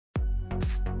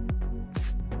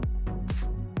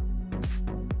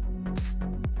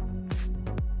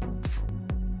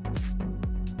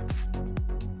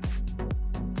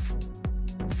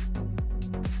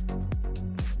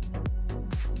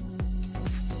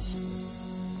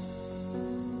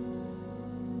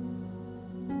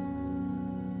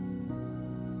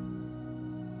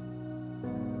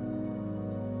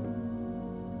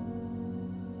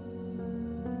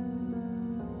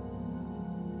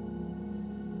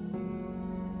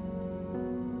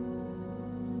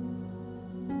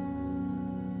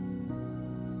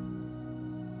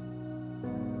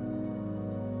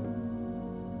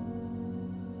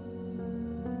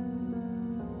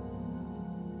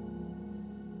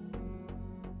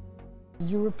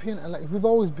European election, we've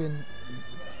always been,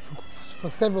 for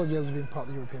several years we've been part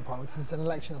of the European Parliament. It's an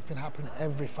election that's been happening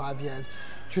every 5 years.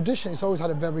 Traditionally it's always had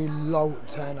a very low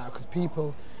turnout because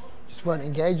people just weren't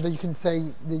engaged. You can say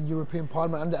the European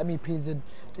Parliament and the MEPs didn't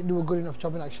do a good enough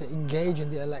job in actually engaging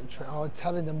the electorate or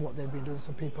telling them what they've been doing,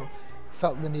 so people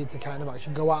felt the need to kind of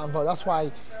actually go out and vote. That's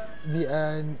why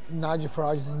the Nigel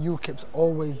Farage's and UKIP's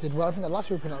always did well. I think the last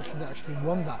European election they actually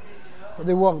won that. But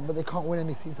they can't win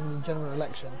any seats in the general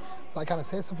election. So I kind of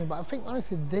say something, but I think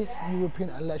honestly this European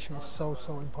election is so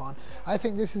important. I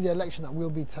think this is the election that we'll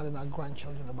be telling our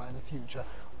grandchildren about in the future,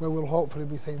 where we'll hopefully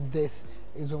be saying this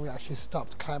is when we actually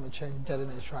stopped climate change dead in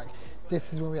its track.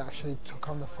 This is when we actually took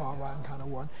on the far right and kind of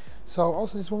won. So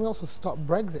also this is when we also stopped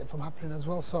Brexit from happening as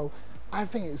well. So I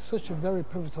think it's such a very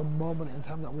pivotal moment in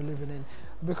time that we're living in,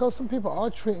 because some people are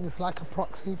treating this like a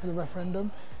proxy for the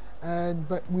referendum.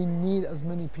 But we need as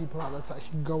many people out there to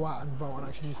actually go out and vote and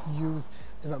actually use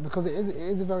the vote, because it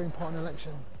is a very important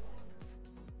election.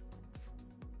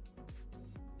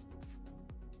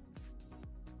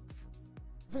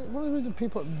 I think one of the reasons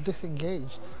people are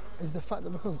disengaged is the fact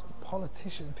that because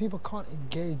people can't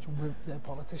engage with their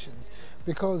politicians,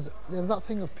 because there's that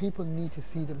thing of people need to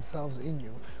see themselves in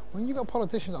you. When you've got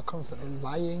politicians that are constantly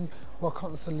lying or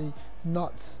constantly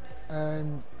not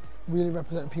really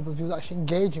representing people's views, actually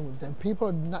engaging with them, people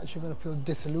are naturally going to feel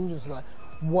disillusioned. So like,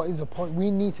 what is the point?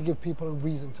 We need to give people a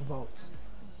reason to vote.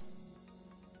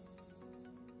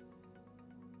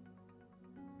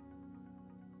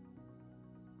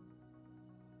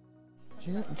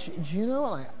 Do you know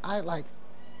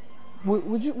what,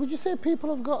 would you say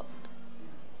people have got,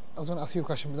 I was going to ask you a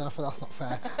question, but then I thought that's not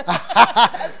fair.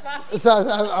 That's fine. So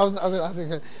I was going to ask you a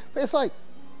question. But it's like,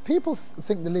 people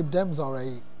think the Lib Dems are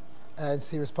a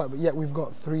serious party, but yet we've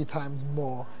got 3 times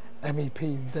more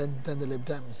MEPs than the Lib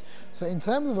Dems. So in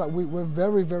terms of like, we're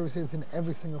very serious in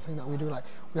every single thing that we do. Like,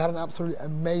 we had an absolutely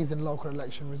amazing local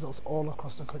election results all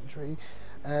across the country,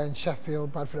 and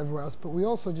Sheffield, Bradford, everywhere else. But we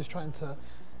also just trying to,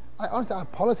 honestly, our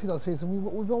policies are serious, and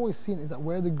what we've always seen is that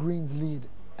where the Greens lead,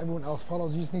 everyone else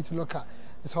follows. You just need to look at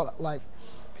this whole, like,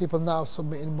 people now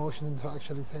submitting motions into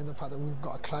actually saying the fact that we've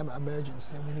got a climate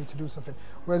emergency and we need to do something.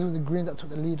 Whereas with the Greens that took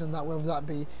the lead on that, whether that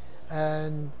be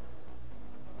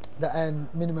the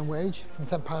minimum wage from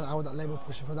 £10 an hour that Labour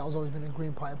pushing for, that was always been a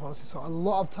Green Party policy. So a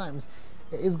lot of times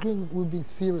it is Green, we've been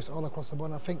serious all across the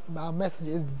board, and I think our message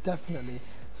is definitely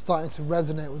starting to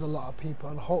resonate with a lot of people,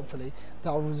 and hopefully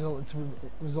that will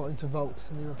result into votes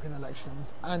in the European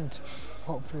elections and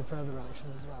hopefully further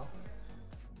elections as well.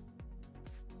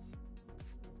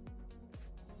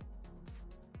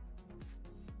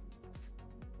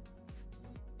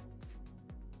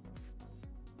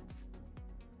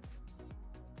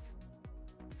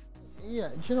 Yeah,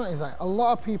 do you know what it's like? A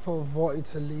lot of people voted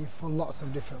to leave for lots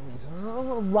of different reasons. And a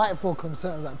lot of rightful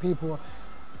concerns that people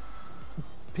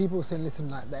saying, listen,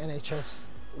 like the NHS,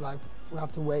 like we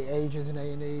have to wait ages in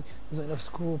A&E, there's not enough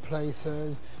school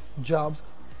places, jobs.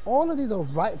 All of these are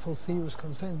rightful, serious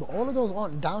concerns, but all of those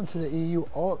aren't down to the EU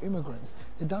or immigrants.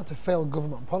 They're down to failed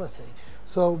government policy.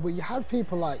 So, but you had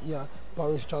people like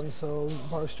Boris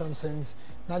Johnson's,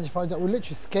 Nigel Farage, that were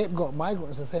literally scapegoat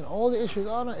migrants and saying all the issues,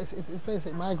 oh no, it's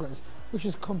basic migrants, which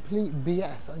is complete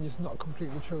BS and just not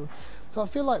completely true. So I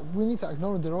feel like we need to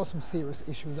acknowledge there are some serious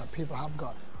issues that people have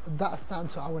got, but that's down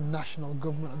to our national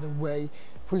government and the way,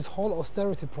 for this whole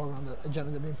austerity program, the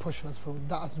agenda they've been pushing us through,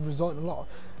 that has resulted in a lot of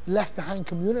left behind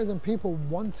communities, and people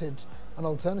wanted an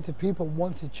alternative, people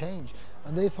wanted change,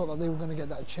 and they thought that they were going to get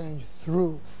that change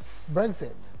through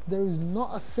Brexit. There is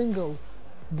not a single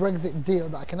Brexit deal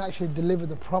that can actually deliver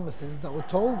the promises that were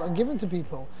told and given to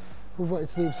people who voted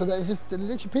to leave. So there's just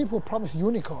literally people promise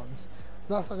unicorns.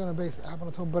 That's not going to basically happen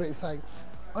at all. But it's like,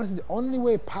 honestly, the only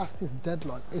way past this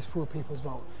deadlock is through a people's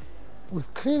vote.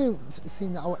 We've clearly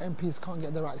seen that our MPs can't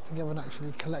get their act together and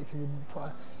actually collectively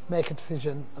make a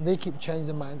decision, and they keep changing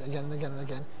their mind again and again and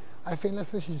again. I think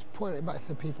let's literally just put it back to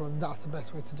the people, and that's the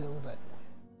best way to deal with it.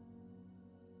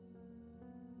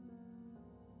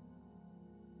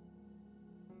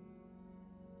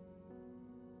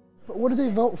 But what do they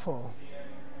vote for?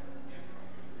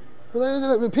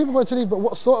 But people vote to leave, but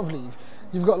what sort of leave?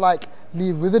 You've got like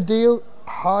leave with a deal,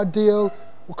 hard deal.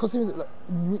 Because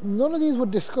none of these were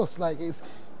discussed. Like it's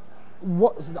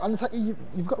what, and it's like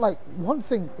you've got like one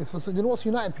thing is for, so you know what's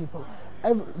united people?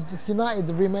 It's united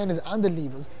the Remainers and the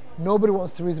Leavers. Nobody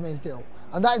wants Theresa May's deal,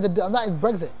 and that is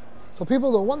Brexit. So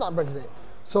people don't want that Brexit.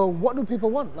 So what do people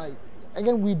want? Like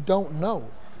again, we don't know.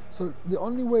 So the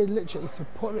only way literally is to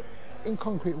put it in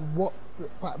concrete what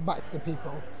back to the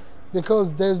people,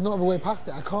 because there's no other way past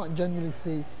it. I can't genuinely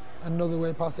see another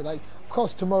way past it. Like of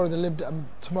course tomorrow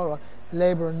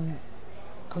Labour and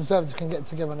Conservatives can get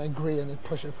together and agree and they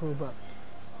push it through, but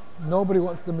nobody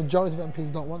wants, the majority of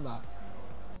MPs don't want that.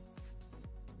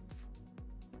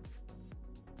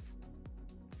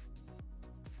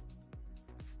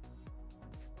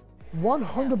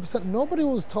 "100%, nobody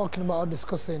was talking about or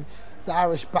discussing the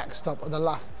Irish backstop or the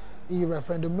last EU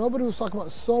referendum. Nobody was talking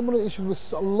about so many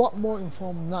issues. We're a lot more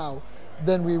informed now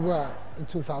than we were in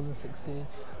 2016.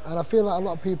 And I feel like a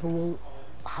lot of people will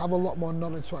have a lot more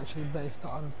knowledge to actually base that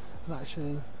on and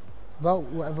actually vote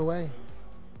whatever way."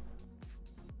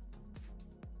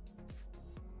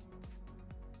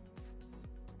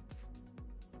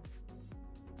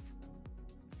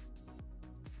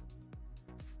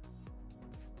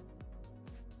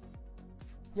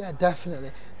 Yeah, definitely.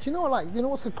 Do you know what, like, you know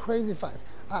what's a crazy fact?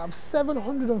 Out of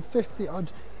 750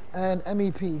 odd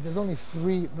MEPs, there's only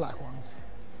 3 black ones.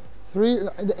 3,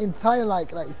 the entire,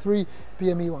 like 3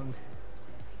 BME ones.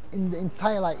 In the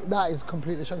entire, like, that is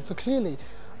completely shocking. So clearly,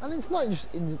 and it's not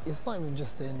even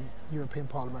just in European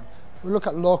Parliament. We look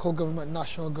at local government,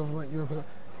 national government, European,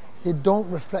 they don't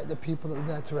reflect the people that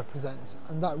they're there to represent.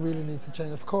 And that really needs to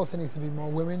change. Of course, there needs to be more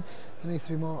women, there needs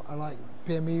to be more, like,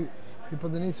 BME people,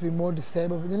 there needs to be more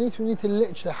disabled, but we need to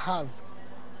literally have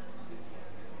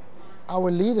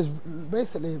our leaders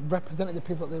basically representing the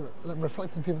people,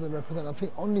 reflecting the people they represent. I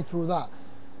think only through that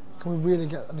can we really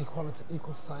get an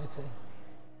equal society.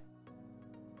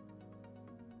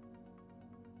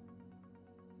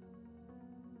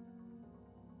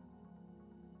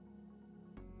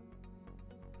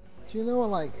 Do you know what,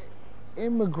 like,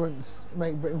 immigrants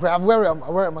make Britain great? I wear it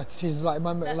on my t-shirt, like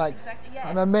my Exactly,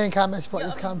 yeah. my main kind of message for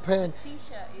this campaign.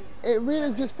 T-shirt is. It really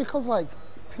is just because, like,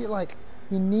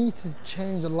 we need to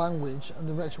change the language and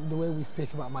the way we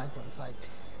speak about migrants. Like,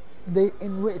 they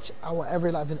enrich our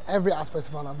every life in every aspect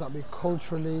of our life. That be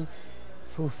culturally,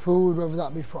 through food, whether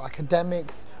that be for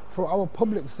academics, for our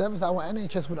public service. Our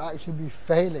NHS would actually be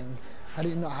failing had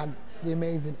it not had the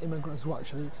amazing immigrants who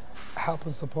actually help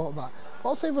and support that. But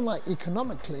also, even like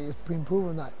economically, it's been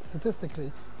proven that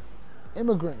statistically,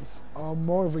 immigrants are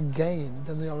more of a gain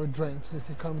than they are a drain to this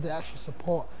economy. They actually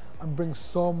support and bring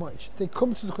so much. They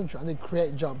come to the country and they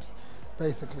create jobs,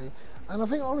 basically. And I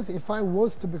think, honestly, if I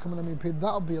was to become an MEP,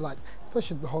 that would be like,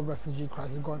 especially the whole refugee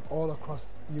crisis going all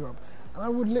across Europe. And I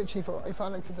would literally, if I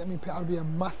elected as MEP, I'd be a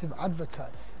massive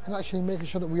advocate and actually making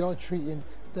sure that we are treating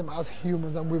them as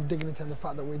humans and with dignity, and the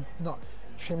fact that we're not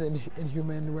treating them in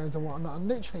inhumane ways and whatnot. And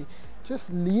literally just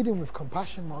leading with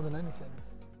compassion more than anything.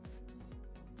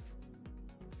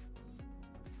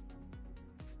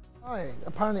 Hi,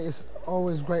 apparently it's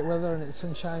always great weather and it's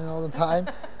sunshine all the time.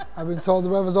 I've been told the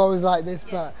weather's always like this,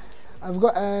 yes. But I've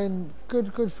got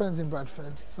good friends in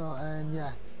Bradford, so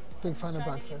yeah, big fan of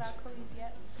Bradford.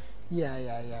 Yeah,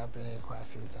 I've been here quite a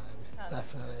few times,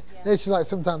 definitely. Yeah. Literally, like,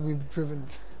 sometimes we've driven,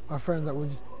 my friends that we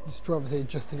just drove here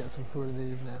just to get some food in the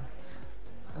evening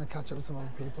and catch up with some other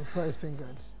people, so it's been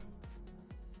good.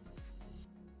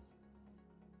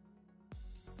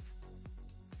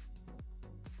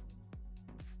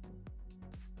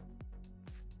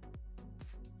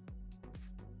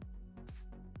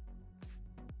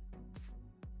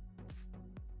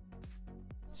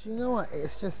 Do you know what, it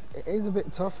is a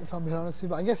bit tough, if I'm being honest with you,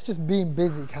 but I guess just being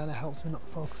busy kind of helps me not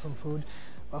focus on food.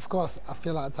 But of course, I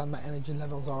feel like at times my energy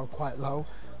levels are quite low,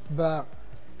 but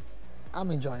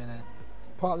I'm enjoying it.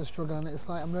 Part of the struggle, and it's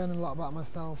like I'm learning a lot about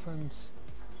myself, and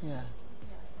yeah.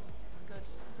 Good,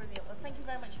 brilliant. Well, thank you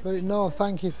very much for speaking to us. No,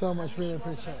 thank you so much, really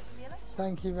appreciate it.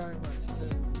 Thank you very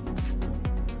much.